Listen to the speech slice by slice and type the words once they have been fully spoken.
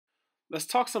Let's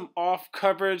talk some off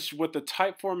coverage with the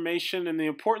tight formation and the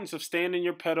importance of staying in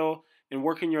your pedal and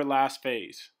working your last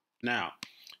phase. Now,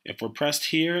 if we're pressed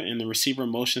here and the receiver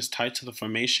motions tight to the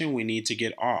formation, we need to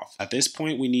get off. At this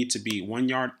point, we need to be 1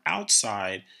 yard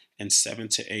outside and 7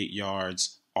 to 8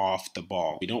 yards off the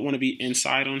ball. We don't want to be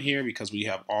inside on here because we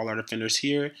have all our defenders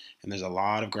here and there's a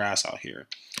lot of grass out here.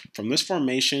 From this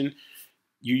formation,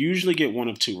 you usually get one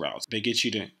of two routes. They get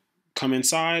you to come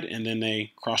inside and then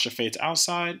they cross your face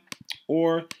outside,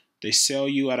 or they sail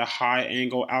you at a high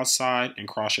angle outside and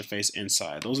cross your face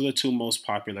inside. Those are the two most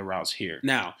popular routes here.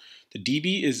 Now, the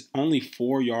DB is only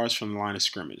 4 yards from the line of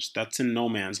scrimmage. That's in no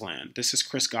man's land. This is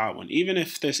Chris Godwin. Even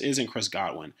if this isn't Chris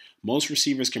Godwin, most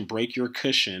receivers can break your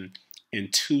cushion in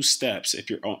 2 steps if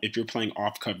you're playing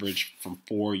off coverage from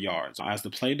 4 yards. As the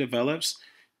play develops,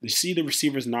 you see the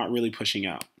receiver's not really pushing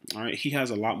out. All right, he has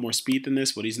a lot more speed than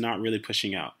this, but he's not really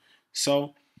pushing out.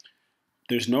 So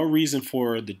there's no reason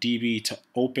for the DB to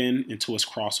open into his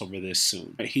crossover this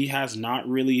soon. But he has not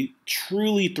really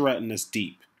truly threatened us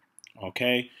deep.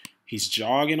 Okay, he's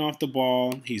jogging off the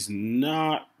ball. He's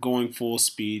not going full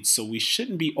speed, so we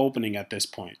shouldn't be opening at this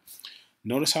point.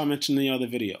 Notice how I mentioned in the other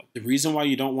video. The reason why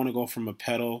you don't want to go from a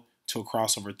pedal to a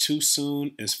crossover too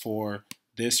soon is for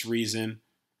this reason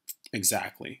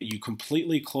exactly. You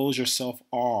completely close yourself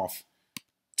off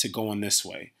to going this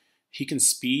way. He can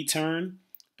speed turn,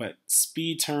 but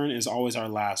speed turn is always our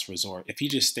last resort. If he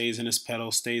just stays in his pedal,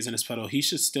 he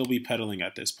should still be pedaling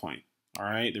at this point. All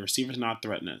right, the receiver's not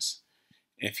threatening us.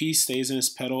 If he stays in his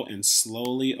pedal and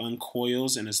slowly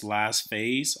uncoils in his last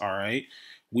phase, all right,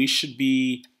 we should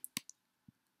be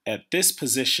at this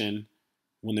position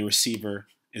when the receiver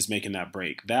is making that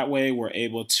break. That way we're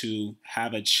able to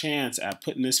have a chance at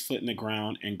putting this foot in the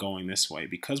ground and going this way.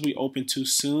 Because we open too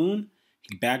soon,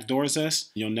 he backdoors us,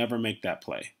 you'll never make that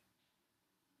play.